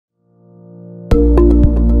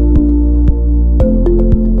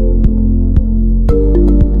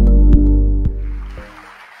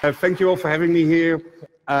Thank you all for having me here.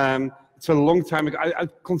 It's a long time ago. I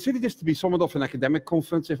consider this to be somewhat of an academic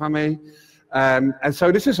conference, if I may. And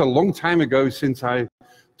so this is a long time ago since I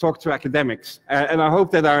talked to academics. And I hope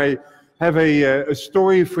that I have a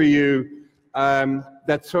story for you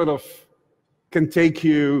that sort of can take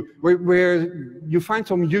you where you find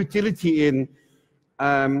some utility in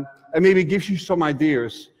and maybe gives you some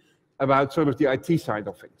ideas about sort of the IT side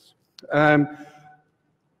of things.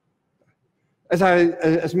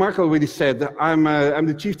 As Mark already said, I'm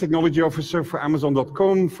the Chief Technology Officer for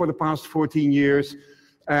Amazon.com for the past 14 years.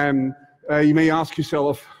 You may ask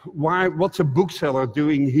yourself, what's a bookseller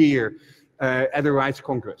doing here at the Rights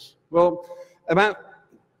Congress? Well, about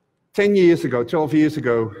 10 years ago, 12 years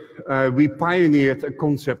ago, we pioneered a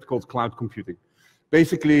concept called cloud computing.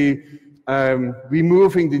 Basically,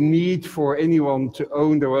 removing the need for anyone to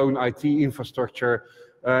own their own IT infrastructure,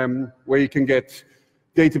 where you can get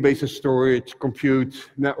databases, storage, compute,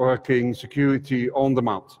 networking, security on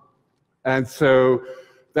demand. And so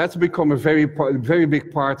that's become a very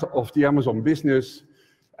big part of the Amazon business.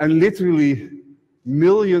 And literally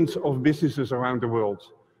millions of businesses around the world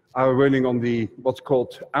are running on what's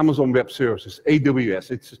called Amazon Web Services,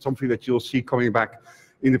 AWS. It's something that you'll see coming back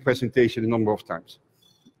in the presentation a number of times.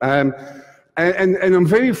 And I'm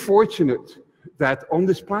very fortunate that on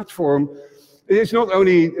this platform, it's not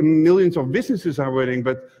only millions of businesses are running,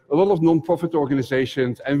 but a lot of non-profit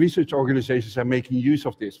organizations and research organizations are making use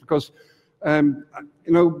of this. Because one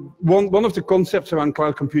of the concepts around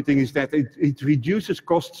cloud computing is that it reduces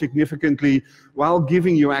costs significantly while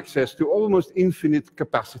giving you access to almost infinite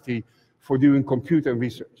capacity for doing compute and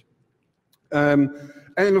research. And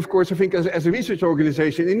of course, I think as a research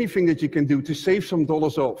organization, anything that you can do to save some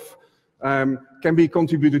dollars off can be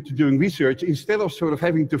contributed to doing research instead of sort of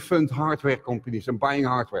having to fund hardware companies and buying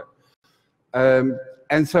hardware.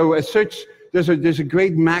 And so as such, there's a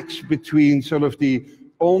great match between sort of the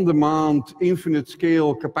on-demand, infinite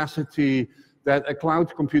scale capacity that a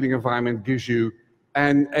cloud computing environment gives you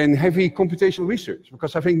and heavy computational research.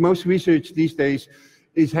 Because I think most research these days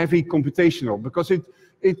is heavy computational because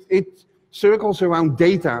it circles around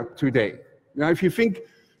data today. Now, if you think,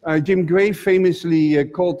 Jim Gray famously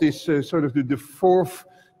called this sort of the fourth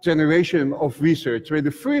generation of research, where the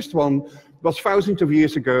first one was thousands of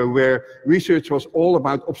years ago, where research was all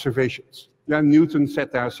about observations. Yeah, Newton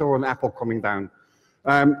sat there, saw an apple coming down.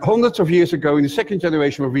 Hundreds of years ago, in the second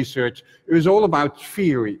generation of research, it was all about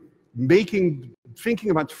theory, thinking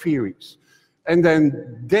about theories. And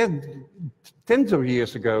then tens of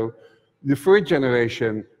years ago, the third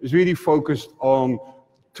generation is really focused on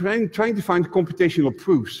trying to find computational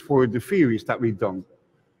proofs for the theories that we've done.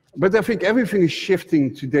 But I think everything is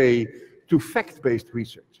shifting today to fact-based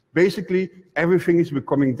research. Basically, everything is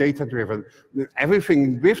becoming data-driven.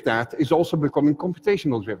 Everything with that is also becoming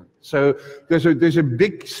computational-driven. So there's a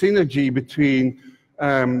big synergy between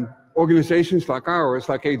organizations like ours,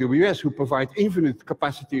 like AWS, who provide infinite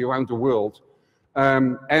capacity around the world,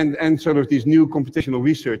 and sort of these new computational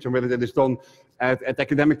research, and whether that is done at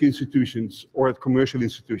academic institutions or at commercial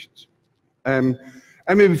institutions. And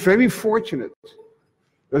we're very fortunate.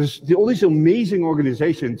 There's all these amazing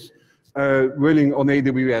organizations running on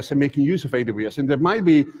AWS and making use of AWS. And that might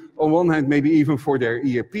be, on one hand, maybe even for their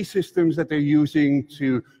ERP systems that they're using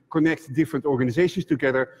to connect different organizations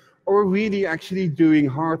together, or really actually doing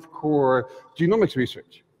hardcore genomics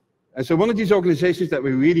research. And so one of these organizations that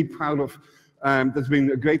we're really proud of, that's been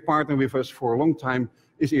a great partner with us for a long time,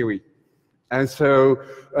 is Erie. And so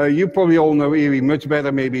you probably all know Erie much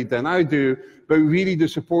better maybe than I do, but really the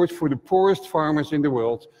support for the poorest farmers in the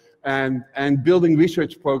world and building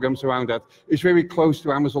research programs around that is very close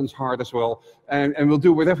to Amazon's heart as well. And we'll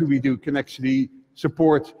do whatever we do can actually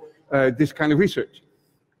support this kind of research.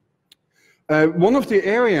 One of the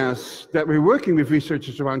areas that we're working with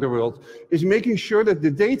researchers around the world is making sure that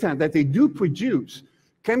the data that they do produce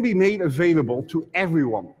can be made available to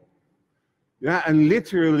everyone. Yeah, and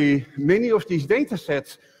literally, many of these data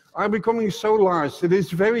sets are becoming so large that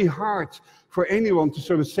it's very hard for anyone to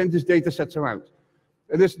sort of send these data sets around.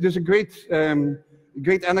 And there's a great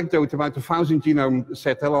anecdote about the 1,000 genome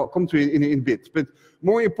set that I'll come to in a bit. But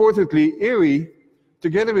more importantly, Erie,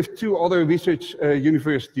 together with two other research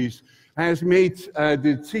universities, has made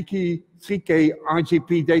the 3K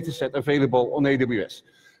RGP dataset available on AWS.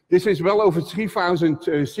 This is well over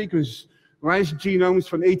 3,000 sequence rice genomes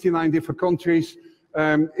from 89 different countries.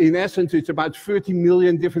 In essence, it's about 30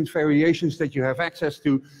 million different variations that you have access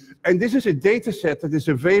to. And this is a data set that is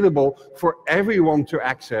available for everyone to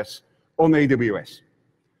access on AWS.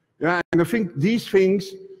 Yeah, and I think these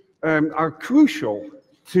things are crucial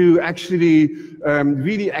to actually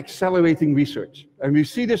really accelerating research. And we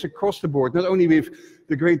see this across the board, not only with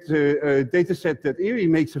the great data set that ERI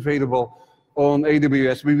makes available on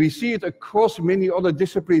AWS, but we see it across many other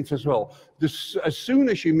disciplines as well. As soon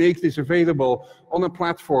as you make this available on a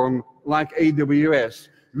platform like AWS,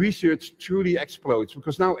 research truly explodes,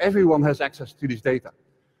 because now everyone has access to this data.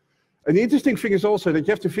 And the interesting thing is also that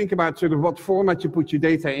you have to think about sort of what format you put your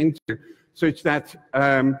data into, such that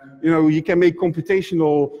you can make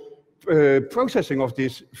computational processing of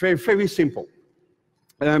this very, very simple.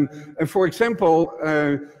 And for example,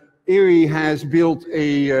 ERI has built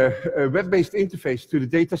a web-based interface to the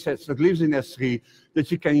data sets that lives in S3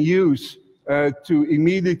 that you can use to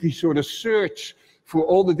immediately sort of search for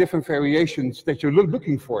all the different variations that you're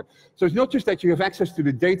looking for. So it's not just that you have access to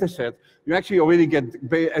the data set, you actually already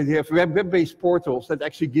you have web-based portals that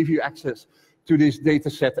actually give you access to this data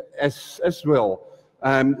set as well.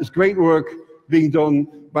 It's great work being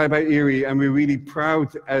done by ERI, and we're really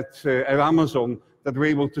proud at Amazon that we're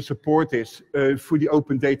able to support this through the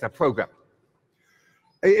Open Data program.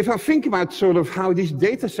 If I think about sort of how these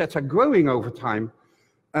data sets are growing over time,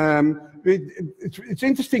 it's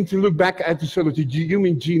interesting to look back at the sort of the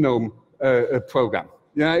Human Genome program.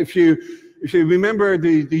 Yeah, if you remember,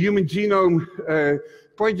 the Human Genome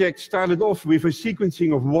project started off with a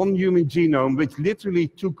sequencing of one human genome, which literally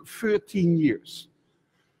took 13 years.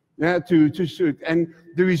 Yeah, and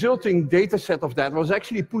the resulting data set of that was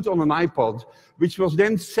actually put on an iPod, which was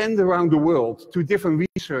then sent around the world to different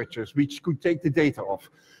researchers, which could take the data off.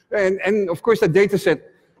 And of course, that data set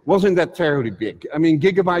wasn't that terribly big. I mean,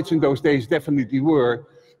 gigabytes in those days definitely were.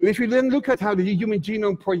 And if you then look at how the Human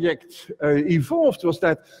Genome Project evolved, was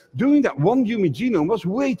that doing that one human genome was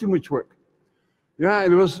way too much work. Yeah, it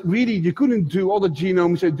was really, you couldn't do all the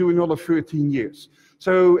genomes and do another 13 years.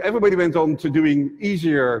 So everybody went on to doing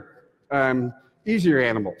easier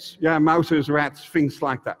animals. Yeah, mouses, rats, things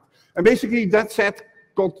like that. And basically that set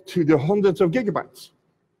got to the hundreds of gigabytes.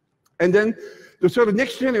 And then the sort of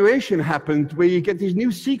next generation happened where you get these new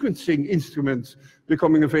sequencing instruments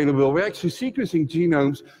becoming available, where actually sequencing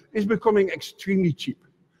genomes is becoming extremely cheap.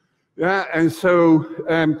 Yeah, and so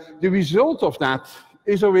the result of that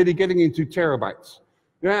is already getting into terabytes.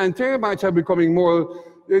 Yeah, and terabytes are becoming more,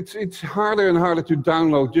 it's harder and harder to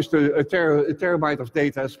download just a terabyte of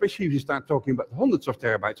data, especially if you start talking about hundreds of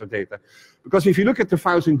terabytes of data. Because if you look at the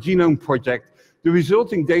 1000 Genome Project, the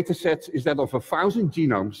resulting data set is that of 1000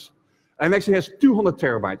 genomes, and actually has 200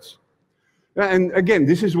 terabytes. And again,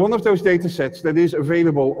 this is one of those data sets that is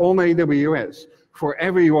available on AWS for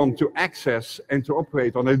everyone to access and to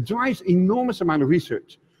operate on. It drives enormous amount of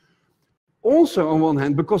research. Also, on one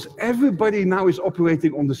hand, because everybody now is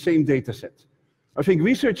operating on the same data set. I think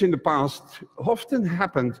research in the past often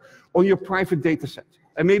happened on your private data set.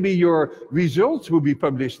 And maybe your results will be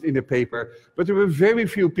published in a paper, but there were very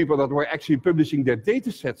few people that were actually publishing their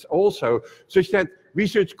data sets also, such that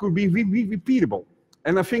research could be repeatable.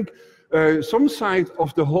 And I think some side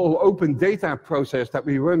of the whole open data process that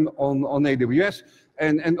we run on AWS,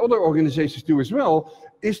 and other organizations do as well,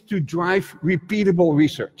 is to drive repeatable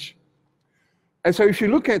research. And so if you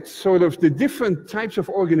look at sort of the different types of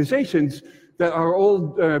organizations that are all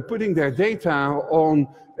putting their data on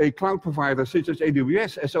a cloud provider such as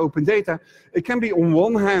AWS as open data, it can be on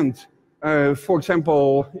one hand, for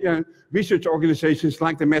example, research organizations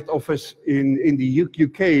like the Met Office in the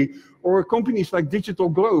UK, or companies like Digital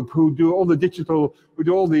Globe who do all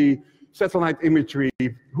the satellite imagery,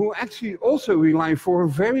 who actually also rely for a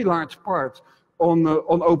very large part on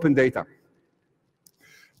open data.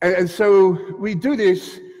 And so we do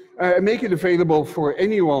this, make it available for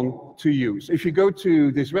anyone to use. If you go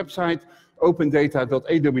to this website,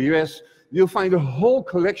 opendata.aws, you'll find a whole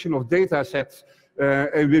collection of data sets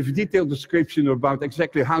with detailed description about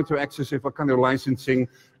exactly how to access it, what kind of licensing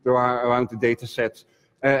there are around the data sets,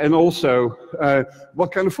 and also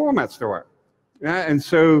what kind of formats there are. Yeah, and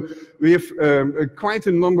so we have quite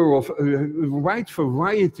a number of wide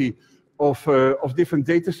variety of different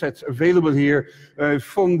data sets available here,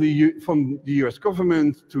 from the US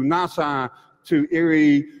government to NASA to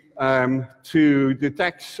ERI to the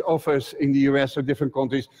tax office in the US or different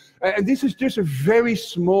countries. And this is just a very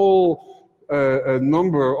small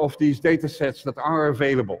number of these data sets that are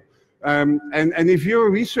available. And if you're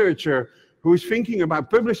a researcher who is thinking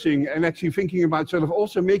about publishing and actually thinking about sort of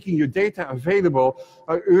also making your data available,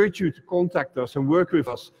 I urge you to contact us and work with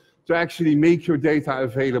us to actually make your data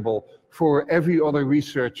available for every other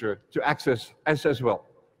researcher to access as well.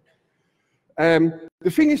 The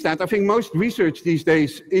thing is that I think most research these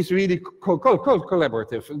days is really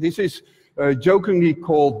collaborative. This is jokingly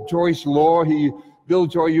called Joyce's Law. Bill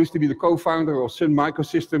Joy used to be the co-founder of Sun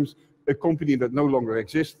Microsystems, a company that no longer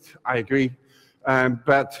exists, I agree.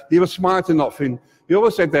 But he was smart enough, and he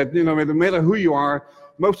always said that, you know, no matter who you are,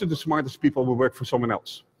 most of the smartest people will work for someone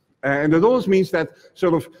else. And that always means that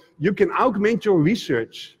sort of you can augment your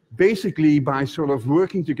research basically by sort of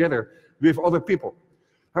working together with other people.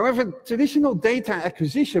 However, traditional data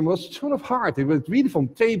acquisition was sort of hard. It was really from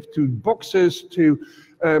tape to boxes to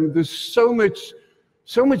there's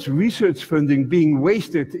so much research funding being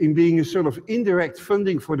wasted in being a sort of indirect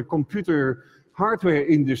funding for the computer hardware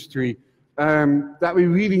industry that we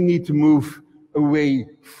really need to move away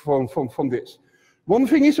from this. One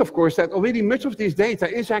thing is, of course, that already much of this data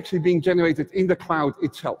is actually being generated in the cloud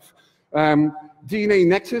itself. DNA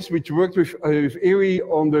Nexus, which worked with Erie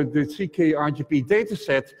on the CK-RGB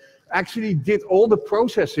dataset, actually did all the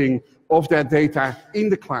processing of that data in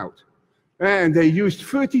the cloud. And they used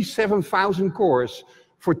 37,000 cores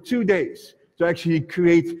for 2 days to actually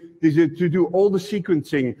create this, to do all the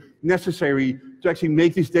sequencing necessary to actually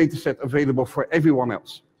make this dataset available for everyone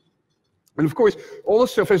else. And of course, all the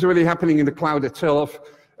stuff is already happening in the cloud itself,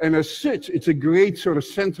 and as such, it's a great sort of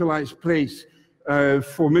centralized place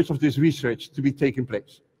for much of this research to be taking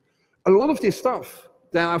place. A lot of this stuff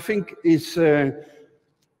that I think is,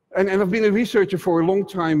 and I've been a researcher for a long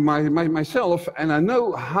time myself, and I know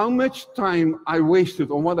how much time I wasted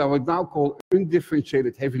on what I would now call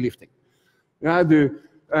undifferentiated heavy lifting. I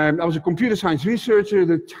was a computer science researcher.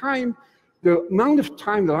 The amount of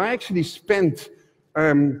time that I actually spent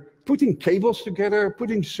putting cables together,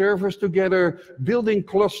 putting servers together, building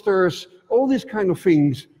clusters, all these kind of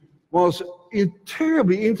things was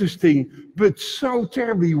terribly interesting, but so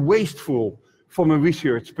terribly wasteful from a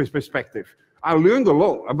research perspective. I learned a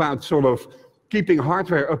lot about sort of keeping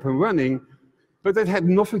hardware up and running, but that had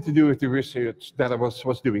nothing to do with the research that I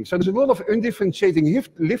was doing. So there's a lot of undifferentiating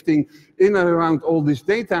lifting in and around all this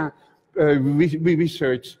data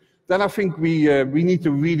research that I think we need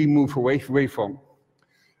to really move away from.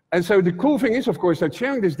 And so the cool thing is, of course, that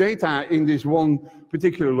sharing this data in this one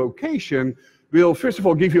particular location will, first of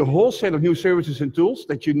all, give you a whole set of new services and tools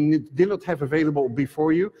that you did not have available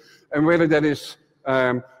before you. And whether that is,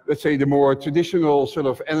 let's say, the more traditional sort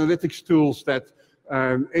of analytics tools that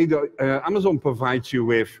Amazon provides you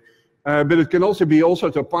with, but it can also be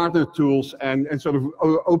to partner tools and sort of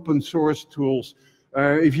open source tools.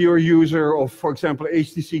 If you're a user of, for example,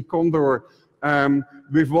 HTC Condor,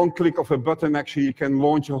 with one click of a button, actually, you can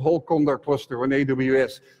launch a whole Condor cluster on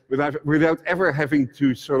AWS without ever having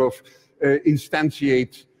to sort of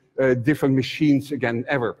instantiate different machines again,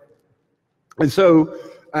 ever. And so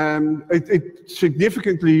it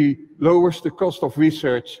significantly lowers the cost of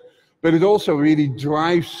research, but it also really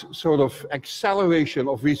drives sort of acceleration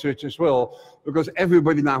of research as well, because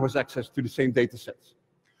everybody now has access to the same data sets.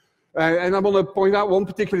 And I want to point out one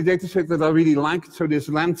particular data set that I really liked, so this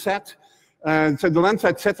Landsat. So the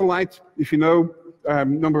Landsat satellite, if you know,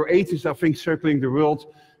 number 8 is, I think, circling the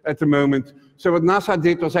world at the moment. So what NASA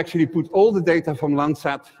did was actually put all the data from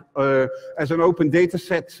Landsat as an open data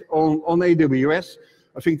set on AWS.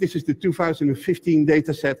 I think this is the 2015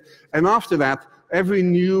 data set. And after that, every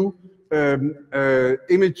new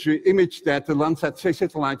image that the Landsat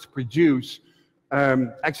satellites produce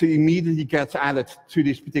actually immediately gets added to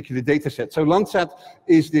this particular data set. So Landsat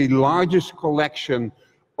is the largest collection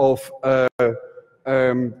of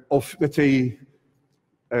let's say,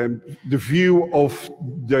 the view of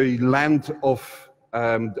the land of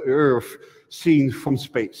the Earth seen from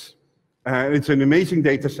space. It's an amazing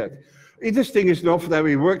data set. Interesting enough that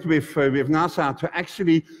we worked with NASA to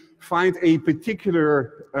actually find a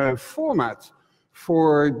particular format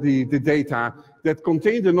for the data that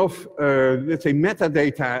contained enough, let's say,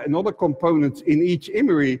 metadata and other components in each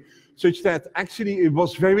imagery, such that actually it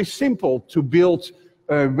was very simple to build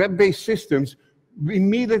web-based systems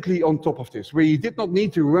immediately on top of this, where you did not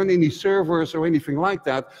need to run any servers or anything like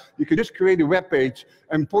that. You could just create a web page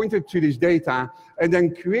and point it to this data, and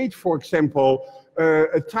then create, for example,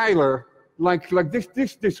 a tiler like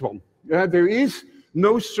this one. There is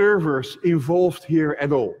no servers involved here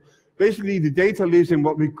at all. Basically, the data lives in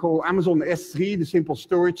what we call Amazon S3, the simple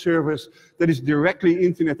storage service that is directly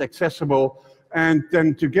internet accessible, and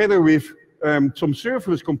then together with some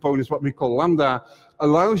serverless components, what we call Lambda,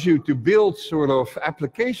 allows you to build sort of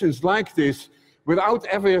applications like this without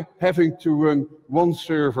ever having to run one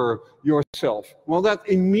server yourself. Well, that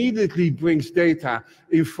immediately brings data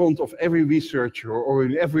in front of every researcher or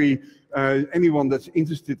in every anyone that's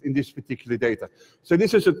interested in this particular data. So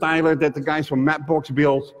this is a tiler that the guys from Mapbox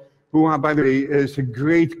built, who are, by the way, is a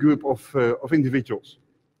great group of individuals.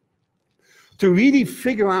 To really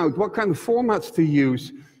figure out what kind of formats to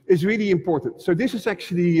use, is really important. So this is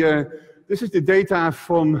actually, this is the data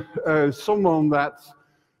from someone that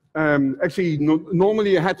actually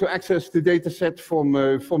normally had to access the data set from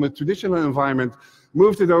a traditional environment,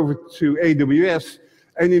 moved it over to AWS,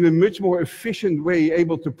 and in a much more efficient way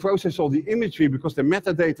able to process all the imagery because the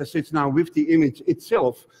metadata sits now with the image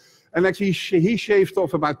itself. And actually he shaved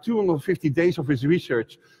off about 250 days of his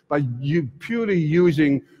research by purely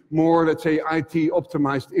using more, let's say, IT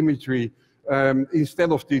optimized imagery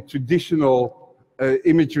instead of the traditional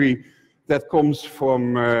imagery that comes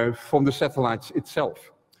from the satellites itself.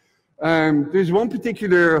 There's one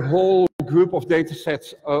particular whole group of data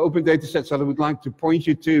sets, open data sets that I would like to point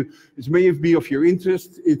you to. This may be of your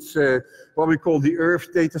interest. It's what we call the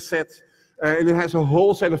Earth data set. And it has a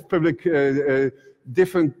whole set of public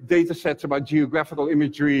different data sets about geographical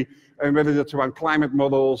imagery, and whether that's around climate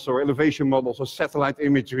models or elevation models or satellite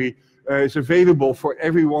imagery, is available for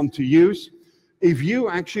everyone to use. If you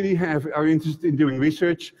actually are interested in doing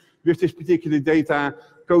research with this particular data,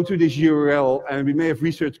 go to this URL and we may have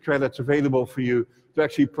research credits available for you to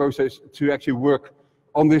actually work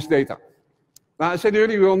on this data. Now, I said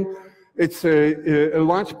earlier on, it's a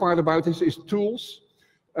large part about this is tools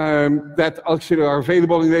that actually are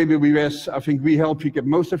available in AWS. I think we help you get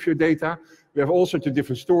most of your data. We have all sorts of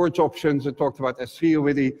different storage options. I talked about S3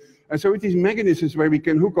 already. And so with these mechanisms where we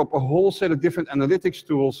can hook up a whole set of different analytics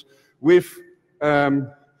tools with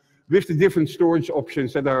the different storage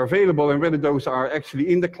options that are available, and whether those are actually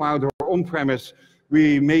in the cloud or on-premise,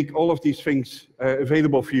 we make all of these things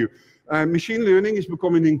available for you. Machine learning is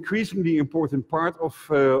becoming an increasingly important part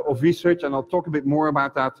of research, and I'll talk a bit more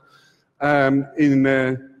about that in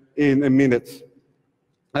a minute.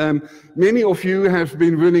 Many of you have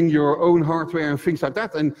been running your own hardware and things like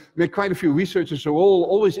that, and there are quite a few researchers who are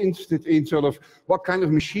always interested in sort of what kind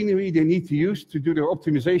of machinery they need to use to do their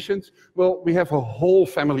optimizations. Well, we have a whole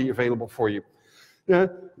family available for you. Yeah?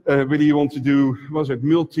 Whether you want to do,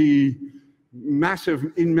 massive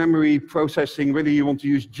in-memory processing, whether you want to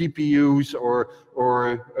use GPUs or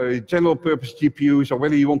general purpose GPUs, or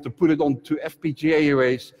whether you want to put it onto FPGA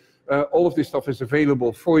arrays, all of this stuff is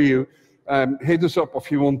available for you. Hit us up if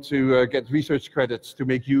you want to get research credits to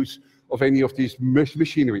make use of any of these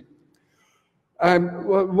machinery.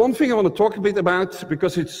 Well, one thing I want to talk a bit about,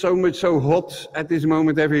 because it's so hot at this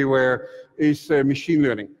moment everywhere, is machine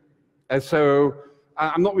learning. And so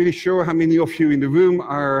I'm not really sure how many of you in the room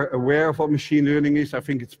are aware of what machine learning is. I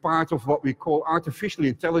think it's part of what we call artificial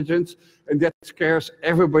intelligence, and that scares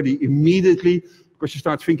everybody immediately because you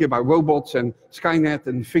start thinking about robots and Skynet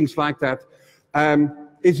and things like that.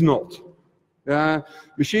 It's not.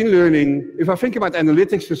 Machine learning, if I think about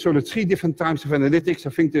analytics, there's sort of 3 different types of analytics. I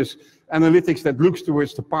think there's analytics that looks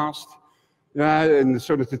towards the past, and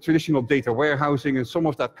sort of the traditional data warehousing and some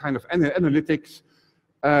of that kind of analytics.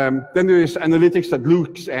 Then there is analytics that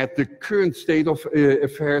looks at the current state of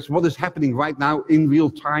affairs, what is happening right now in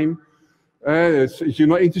real time. If you're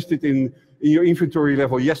not interested in your inventory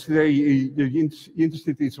level yesterday, you're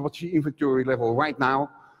interested in what's your inventory level right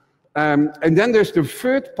now. And then there's the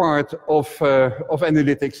third part of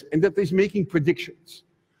analytics, and that is making predictions.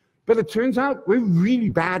 But it turns out we're really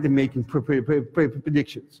bad at making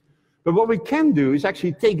predictions. But what we can do is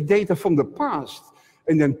actually take data from the past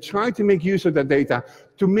and then try to make use of that data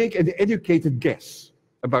to make an educated guess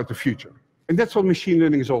about the future. And that's what machine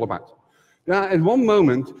learning is all about. At one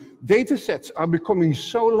moment, data sets are becoming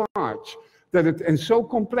so large and so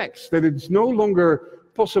complex that it's no longer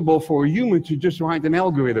possible for a human to just write an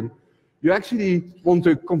algorithm. You actually want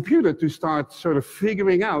a computer to start sort of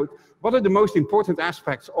figuring out what are the most important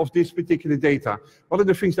aspects of this particular data. What are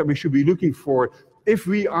the things that we should be looking for if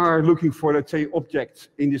we are looking for, let's say, objects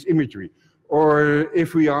in this imagery, or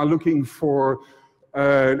if we are looking for,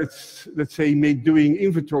 let's say, doing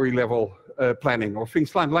inventory level planning or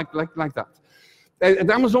things like that.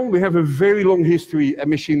 At Amazon, we have a very long history at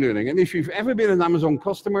machine learning. And if you've ever been an Amazon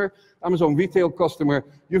customer, Amazon retail customer,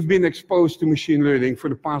 you've been exposed to machine learning for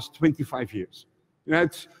the past 25 years.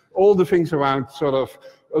 It's all the things around sort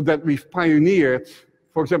of that we've pioneered,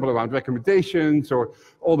 for example, around recommendations or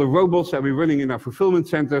all the robots that we're running in our fulfillment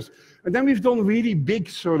centers. And then we've done really big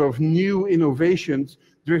sort of new innovations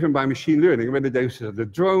driven by machine learning, whether those are the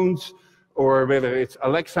drones or whether it's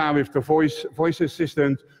Alexa with the voice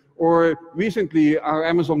assistant, or recently our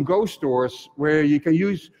Amazon Go stores, where you can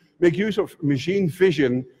make use of machine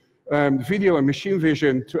vision, video and machine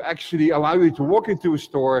vision, to actually allow you to walk into a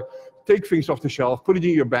store, take things off the shelf, put it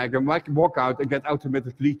in your bag, and walk out and get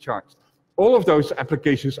automatically charged. All of those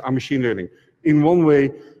applications are machine learning in one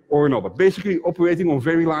way or another. Basically operating on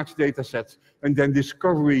very large data sets and then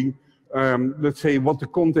discovering, let's say, what the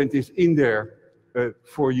content is in there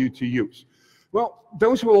for you to use. Well,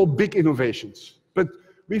 those were all big innovations, but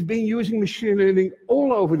we've been using machine learning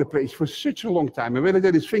all over the place for such a long time, and whether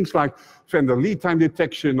that is things like vendor lead time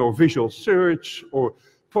detection or visual search or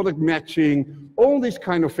product matching, all these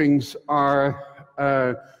kind of things are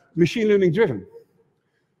machine learning driven.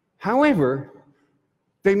 However,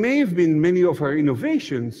 they may have been many of our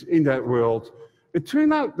innovations in that world. It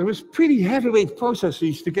turned out there was pretty heavyweight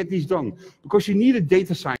processes to get these done because you need a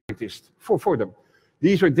data scientist for them.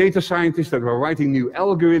 These were data scientists that were writing new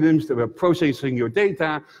algorithms, that were processing your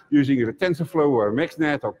data using either TensorFlow or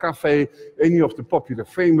MaxNet or Caffe, any of the popular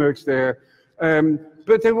frameworks there.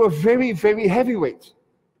 But they were very, very heavyweight.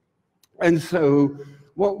 And so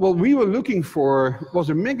what we were looking for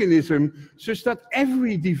was a mechanism such that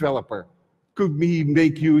every developer could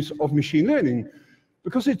make use of machine learning,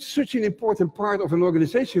 because it's such an important part of an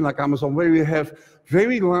organization like Amazon, where we have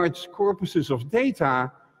very large corpuses of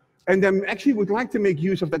data, and then actually would like to make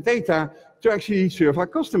use of that data to actually serve our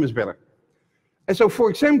customers better. And so, for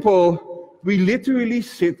example, we literally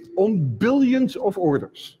sit on billions of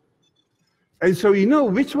orders. And so you know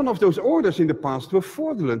which one of those orders in the past were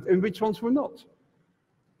fraudulent and which ones were not.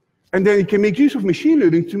 And then you can make use of machine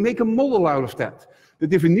learning to make a model out of that.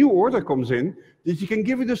 That if a new order comes in, that you can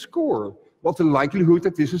give it a score. What's the likelihood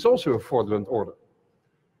that this is also a fraudulent order?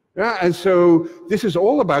 Yeah, and so this is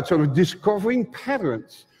all about sort of discovering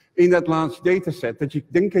patterns in that large data set that you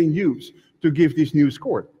then can use to give this new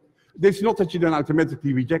score. It's not that you then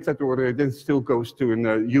automatically reject that order, it then still goes to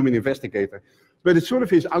a human investigator. But it sort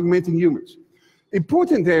of is augmenting humans.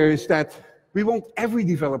 Important there is that we want every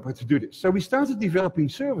developer to do this. So we started developing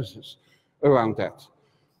services around that.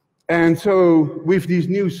 And so with these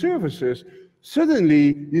new services,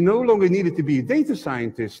 suddenly you no longer needed to be a data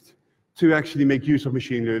scientist to actually make use of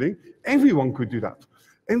machine learning. Everyone could do that.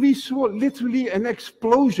 And we saw literally an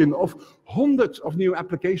explosion of hundreds of new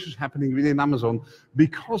applications happening within Amazon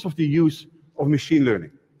because of the use of machine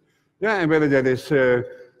learning. Yeah, and whether that is,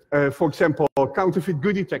 for example, counterfeit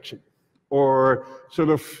good detection, or sort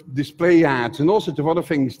of display ads, and all sorts of other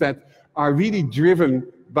things that are really driven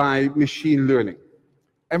by machine learning.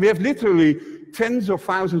 And we have literally tens of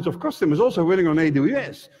thousands of customers also running on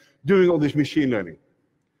AWS doing all this machine learning.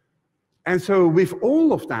 And so with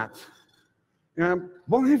all of that,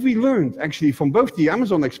 what have we learned actually from both the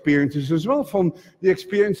Amazon experiences as well from the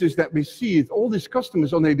experiences that we see at all these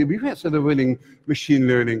customers on AWS that are running machine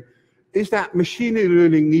learning, is that machine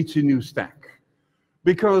learning needs a new stack.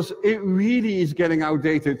 Because it really is getting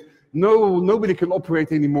outdated. Nobody can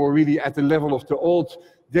operate anymore really at the level of the old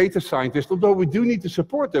data scientists, although we do need to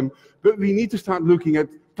support them, but we need to start looking at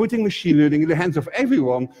putting machine learning in the hands of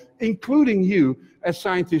everyone, including you as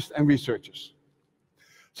scientists and researchers.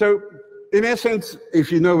 So in essence,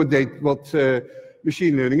 if you know what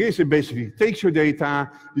machine learning is, it basically takes your data,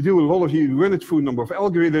 you run it through a number of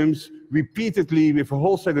algorithms, repeatedly with a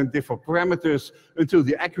whole set of different parameters until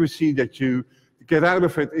the accuracy that you get out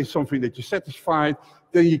of it is something that you're satisfied.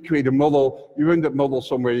 Then you create a model, you run that model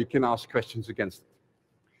somewhere, you can ask questions against it.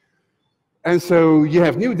 And so you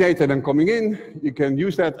have new data then coming in, you can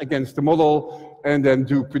use that against the model and then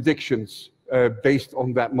do predictions based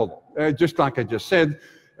on that model. Just like I just said,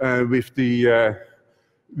 with the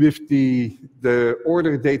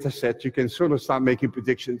order data set, you can sort of start making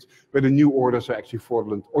predictions whether new orders are actually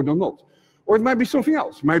fraudulent or not. Or it might be something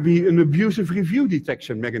else, it might be an abusive review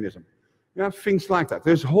detection mechanism. Yeah, things like that.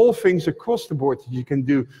 There's whole things across the board that you can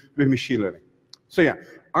do with machine learning. So yeah,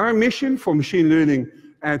 our mission for machine learning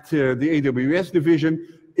at the AWS division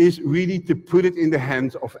is really to put it in the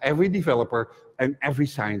hands of every developer and every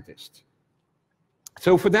scientist.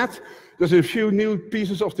 So for that, there's a few new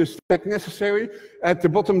pieces of the stack necessary. At the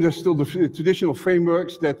bottom, there's still the traditional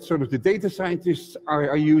frameworks that sort of the data scientists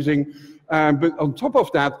are using. But on top of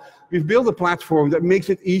that, we've built a platform that makes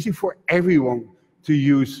it easy for everyone to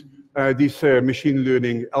use these machine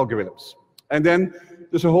learning algorithms. And then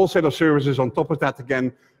there's a whole set of services on top of that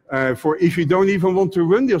again, for if you don't even want to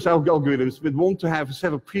run those algorithms, but want to have a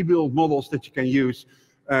set of pre-built models that you can use,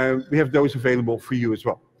 we have those available for you as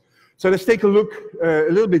well. So let's take a look a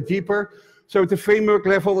little bit deeper. So at the framework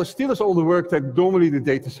level, it still is all the work that normally the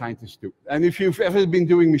data scientists do. And if you've ever been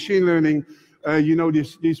doing machine learning, you know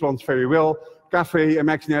these ones very well. Caffe,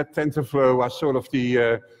 MaxNet, TensorFlow are sort of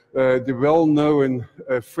the well-known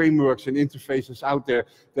frameworks and interfaces out there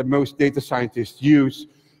that most data scientists use.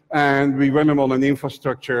 And we run them on an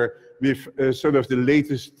infrastructure with sort of the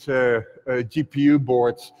latest GPU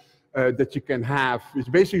boards that you can have, which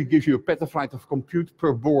basically gives you a petabyte of compute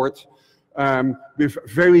per board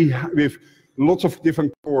with lots of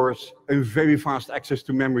different cores and very fast access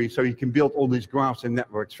to memory, so you can build all these graphs and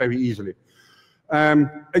networks very easily.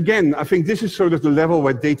 Again, I think this is sort of the level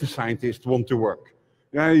where data scientists want to work.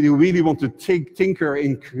 You really want to tinker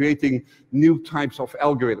in creating new types of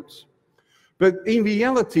algorithms. But in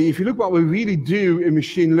reality, if you look what we really do in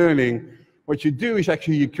machine learning, what you do is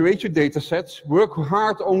actually you create your data sets, work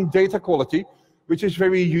hard on data quality, which is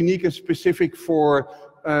very unique and specific for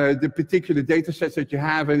the particular data sets that you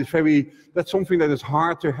have, and that's something that is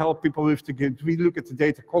hard to help people with to really look at the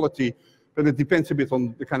data quality, but it depends a bit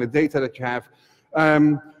on the kind of data that you have.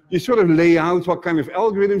 You sort of lay out what kind of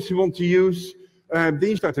algorithms you want to use, then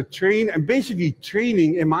you start to train, and basically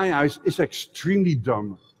training, in my eyes, is extremely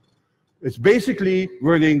dumb. It's basically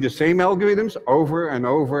running the same algorithms over and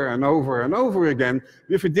over and over and over again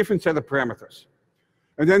with a different set of parameters.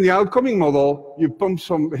 And then the outcoming model, you pump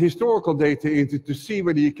some historical data into to see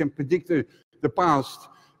whether you can predict the past,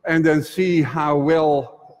 and then see how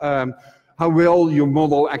well your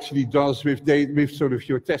model actually does with sort of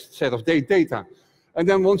your test set of data. And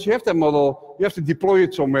then once you have that model, you have to deploy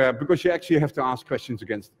it somewhere because you actually have to ask questions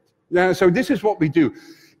against it. Yeah, so this is what we do.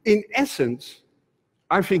 In essence,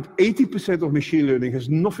 I think 80% of machine learning has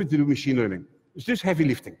nothing to do with machine learning. It's just heavy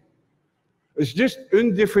lifting. It's just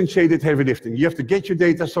undifferentiated heavy lifting. You have to get your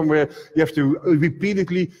data somewhere. You have to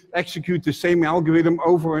repeatedly execute the same algorithm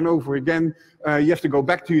over and over again. You have to go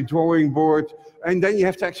back to your drawing board, and then you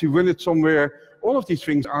have to actually run it somewhere. All of these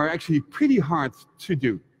things are actually pretty hard to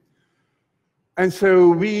do. And so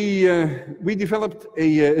we developed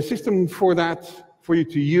a system for that, for you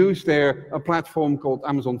to use there, a platform called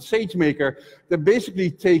Amazon SageMaker that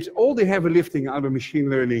basically takes all the heavy lifting out of machine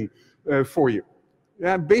learning for you.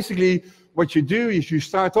 Yeah, basically, what you do is you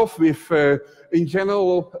start off with, in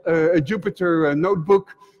general, a Jupyter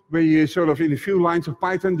notebook where you sort of, in a few lines of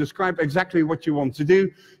Python, describe exactly what you want to do.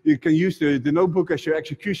 You can use the notebook as your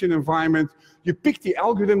execution environment. You pick the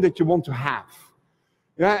algorithm that you want to have.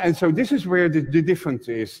 Yeah, and so this is where the difference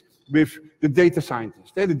is with the data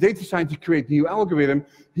scientist. The data scientist create new algorithm.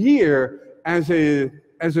 Here, as an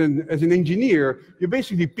engineer, you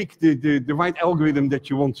basically pick the right algorithm that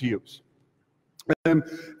you want to use.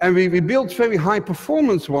 And we built very high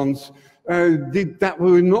performance ones that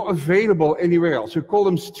were not available anywhere else. We call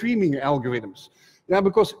them streaming algorithms. Yeah,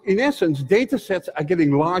 because in essence, data sets are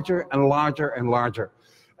getting larger and larger and larger.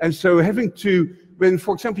 And so having to, when,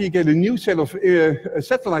 for example, you get a new set of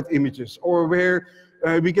satellite images, or where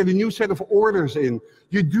we get a new set of orders in,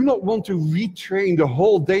 you do not want to retrain the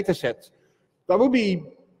whole data set. That would be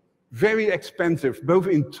very expensive, both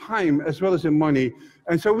in time as well as in money.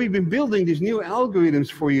 And so we've been building these new algorithms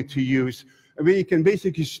for you to use, where you can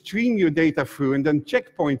basically stream your data through and then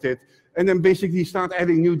checkpoint it, and then basically start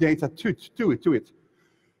adding new data to it.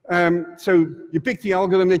 So you pick the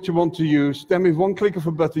algorithm that you want to use, then with one click of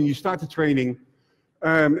a button, you start the training.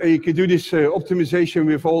 And you can do this optimization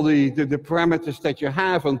with all the parameters that you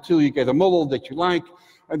have until you get a model that you like.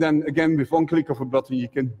 And then again, with one click of a button, you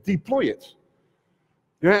can deploy it.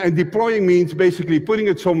 Yeah, and deploying means basically putting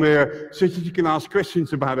it somewhere so that you can ask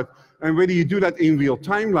questions about it. And whether you do that in real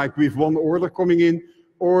time, like with one order coming in,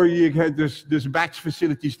 or you get this batch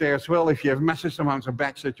facilities there as well. If you have massive amounts of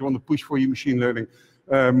batch that you want to push for your machine learning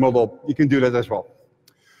model, you can do that as well.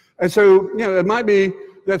 And so, you know, it might be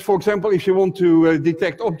that, for example, if you want to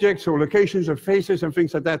detect objects or locations or faces and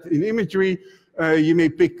things like that in imagery, you may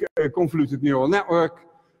pick a convoluted neural network.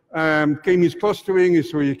 K-means clustering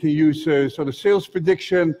is where you can use sort of sales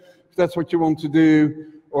prediction, if that's what you want to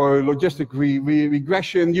do, or logistic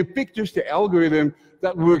regression. You pick just the algorithm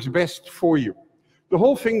that works best for you. The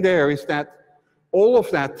whole thing there is that all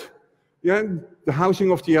of that, yeah, the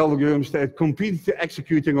housing of the algorithms, the complete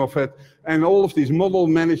executing of it, and all of these model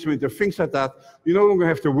management and things like that, you no longer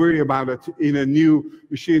have to worry about it in a new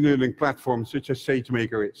machine learning platform such as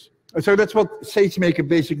SageMaker is. And so that's what SageMaker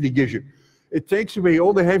basically gives you. It takes away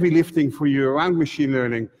all the heavy lifting for you around machine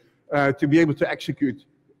learning to be able to execute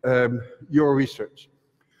your research.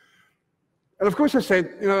 And of course I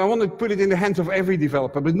said, you know, I want to put it in the hands of every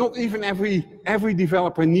developer, but not even every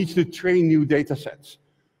developer needs to train new data sets.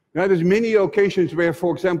 Now, there's many occasions where,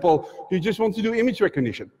 for example, you just want to do image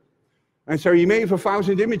recognition. And so you may have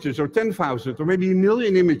 1,000 images or 10,000 or maybe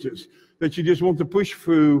 1,000,000 images that you just want to push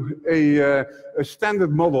through a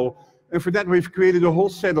standard model. And for that, we've created a whole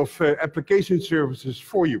set of application services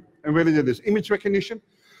for you. And whether that is image recognition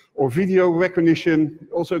or video recognition,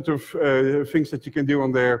 all sorts of things that you can do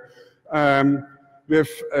on there.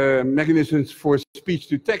 With mechanisms for speech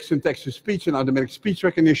to text and text to speech and automatic speech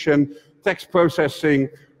recognition, text processing.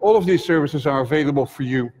 All of these services are available for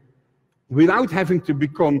you without having to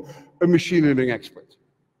become a machine learning expert.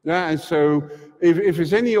 Yeah, and so if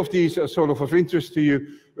there's any of these sort of interest to you,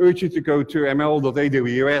 I urge you to go to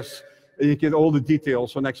ml.aws. and you get all the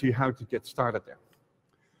details on actually how to get started there.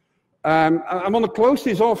 I want to close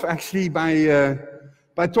this off actually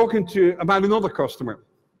by talking about another customer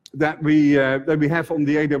that we have on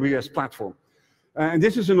the AWS platform. And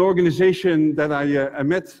this is an organization that I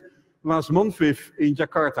met last month with in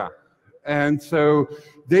Jakarta. And so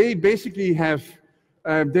they basically have,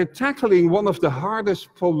 they're tackling one of the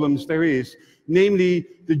hardest problems there is, namely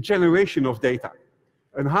the generation of data.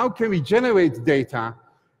 And how can we generate data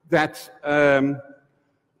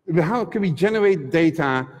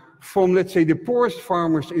from, let's say, the poorest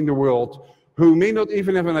farmers in the world, who may not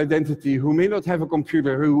even have an identity, who may not have a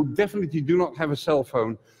computer, who definitely do not have a cell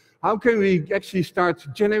phone. How can we actually start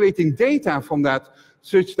generating data from that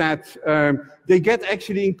such that they get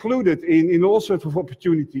actually included in all sorts of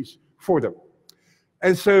opportunities for them?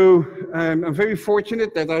 And so I'm very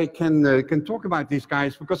fortunate that I can talk about these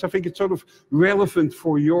guys, because I think it's sort of relevant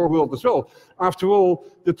for your world as well. After all,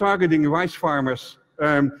 they're targeting rice farmers,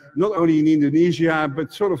 not only in Indonesia,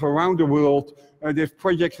 but sort of around the world. They have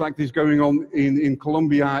projects like this going on in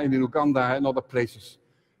Colombia and in Uganda and other places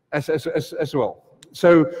as well.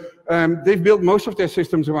 So they've built most of their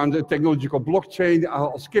systems around the technological blockchain.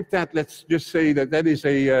 I'll skip that. Let's just say that that is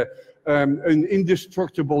an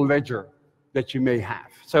indestructible ledger that you may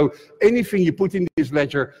have. So anything you put in this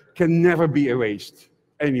ledger can never be erased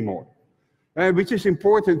anymore. Which is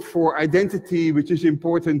important for identity, which is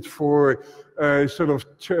important for sort of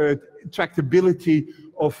tractability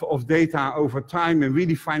of data over time, and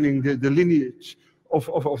really finding the lineage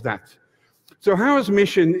of that. So Hara's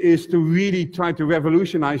mission is to really try to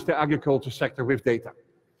revolutionize the agriculture sector with data.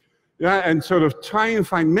 Yeah, and sort of try and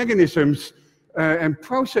find mechanisms and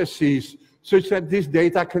processes such that this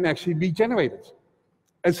data can actually be generated.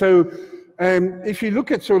 And so if you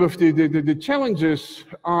look at sort of the challenges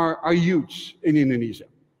are huge in Indonesia.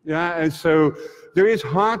 Yeah, and so there is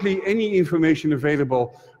hardly any information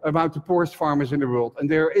available about the poorest farmers in the world, and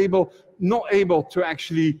they're not able to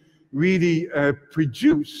actually really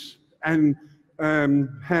produce and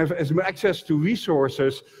have as much access to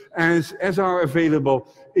resources as are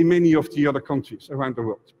available in many of the other countries around the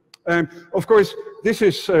world. Of course, this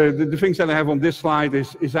is the things that I have on this slide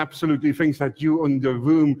is absolutely things that you in the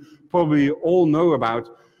room probably all know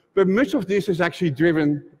about, but much of this is actually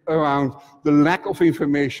driven around the lack of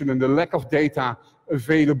information and the lack of data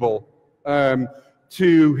available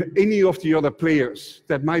to any of the other players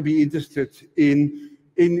that might be interested in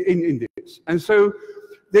this. And so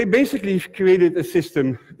they basically created a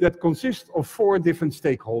system that consists of 4 different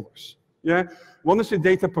stakeholders. Yeah? One is the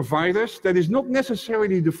data providers. That is not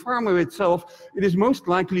necessarily the farmer itself. It is most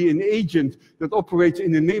likely an agent that operates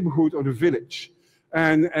in the neighborhood or the village,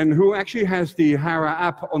 and who actually has the Hara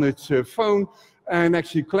app on its phone and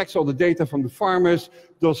actually collects all the data from the farmers,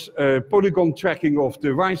 does polygon tracking of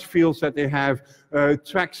the rice fields that they have,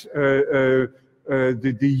 tracks the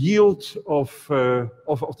yield of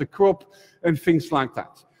the crop, and things like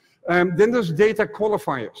that. Then there's data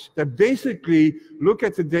qualifiers that basically look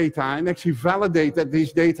at the data and actually validate that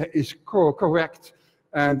this data is correct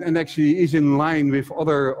and actually is in line with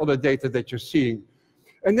other data that you're seeing.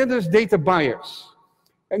 And then there's data buyers.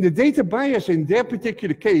 And the data buyers in their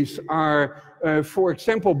particular case are, for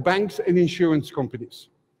example, banks and insurance companies.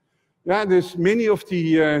 Yeah, there's many of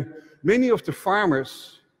the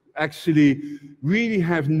farmers actually really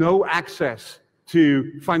have no access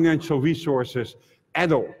to financial resources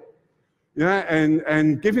at all. Yeah,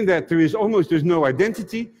 and given that there's no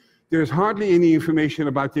identity, there's hardly any information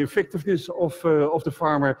about the effectiveness of the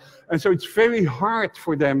farmer, and so it's very hard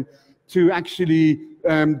for them to actually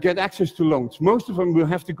get access to loans. Most of them will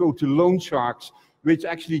have to go to loan sharks, which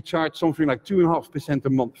actually charge something like 2.5% a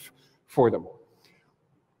month for them.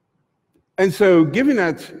 And so given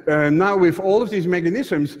that now with all of these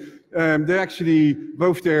mechanisms, they're actually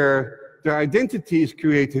both their identity is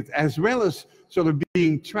created as well as sort of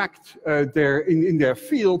being tracked in their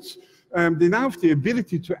fields, they now have the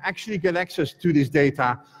ability to actually get access to this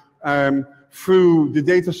data through the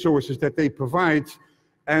data sources that they provide,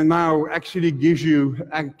 and now actually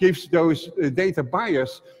gives those data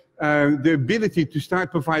buyers the ability to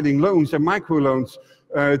start providing loans and microloans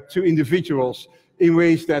to individuals in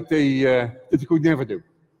ways that they could never do.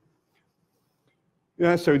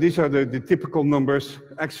 Yeah, so these are the typical numbers.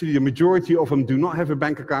 Actually, the majority of them do not have a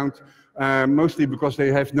bank account, mostly because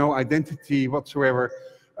they have no identity whatsoever.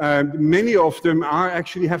 Many of them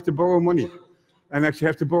actually have to borrow money, and actually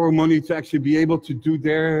have to borrow money to actually be able to do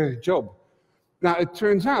their job. Now, it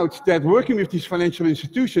turns out that working with these financial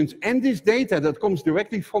institutions and this data that comes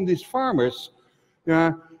directly from these farmers,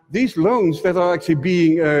 these loans that are actually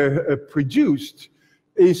being produced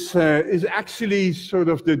is actually sort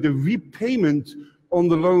of the repayment on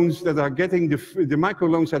the loans that are getting, the micro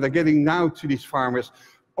loans that are getting now to these farmers,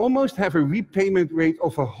 almost have a repayment rate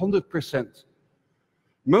of 100%.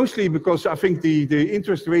 Mostly because I think the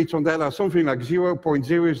interest rates on that are something like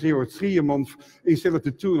 0.003 a month instead of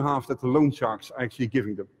the 2.5 that the loan sharks are actually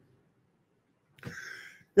giving them.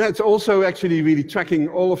 Yeah, it's also actually really tracking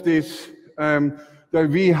all of this.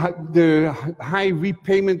 The high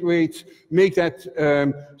repayment rates make that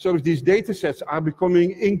sort of these data sets are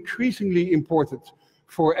becoming increasingly important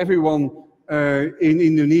for everyone in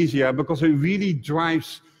Indonesia, because it really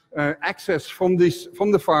drives access from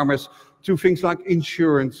the farmers to things like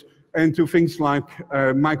insurance and to things like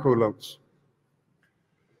microloans.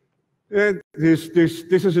 This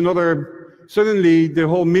is another, suddenly the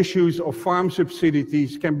whole misuse of farm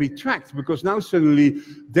subsidies can be tracked, because now suddenly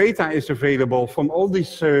data is available from all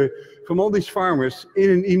these farmers in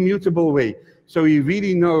an immutable way. So you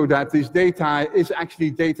really know that this data is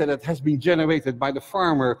actually data that has been generated by the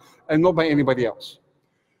farmer and not by anybody else.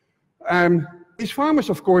 These farmers,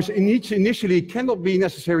 of course, initially cannot be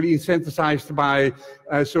necessarily incentivized by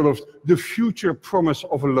sort of the future promise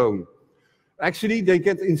of a loan. Actually, they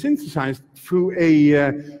get incentivized through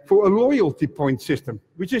a loyalty point system,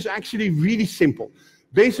 which is actually really simple.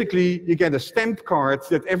 Basically, you get a stamp card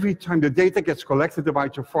that every time the data gets collected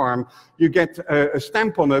about your farm, you get a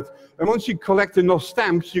stamp on it. And once you collect enough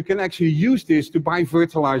stamps, you can actually use this to buy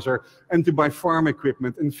fertilizer and to buy farm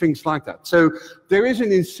equipment and things like that. So there is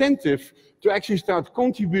an incentive to actually start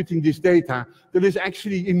contributing this data that is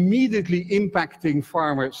actually immediately impacting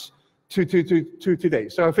farmers to today.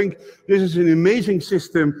 So I think this is an amazing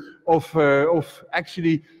system of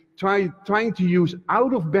actually trying to use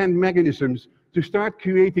out-of-band mechanisms to start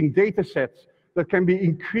creating data sets that can be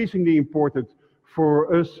increasingly important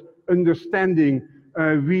for us understanding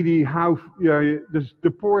really how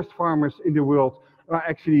the poorest farmers in the world are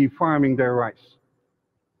actually farming their rice.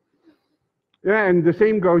 Yeah, and the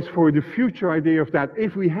same goes for the future idea of that.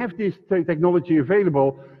 If we have this technology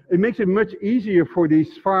available, it makes it much easier for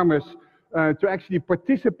these farmers to actually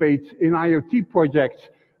participate in IoT projects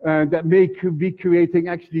that may be creating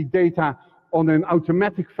actually data on an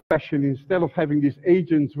automatic fashion, instead of having these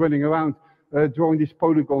agents running around drawing these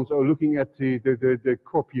polygons or looking at the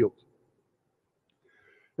crop yield.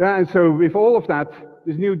 Yeah, and so with all of that,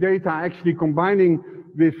 this new data actually combining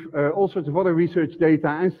with all sorts of other research data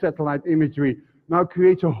and satellite imagery now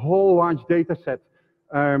creates a whole large data set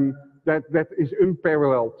that is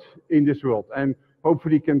unparalleled in this world, and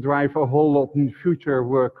hopefully can drive a whole lot in future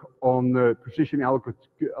work on precision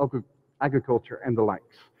agriculture and the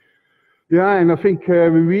likes. Yeah, and I think we're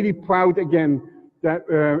really proud again that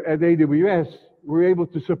at AWS we're able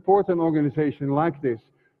to support an organization like this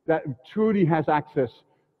that truly has access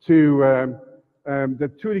to,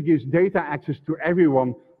 that truly gives data access to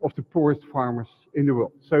everyone of the poorest farmers in the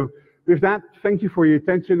world. So with that, thank you for your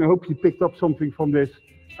attention. I hope you picked up something from this.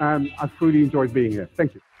 I've really enjoyed being here.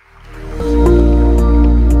 Thank you.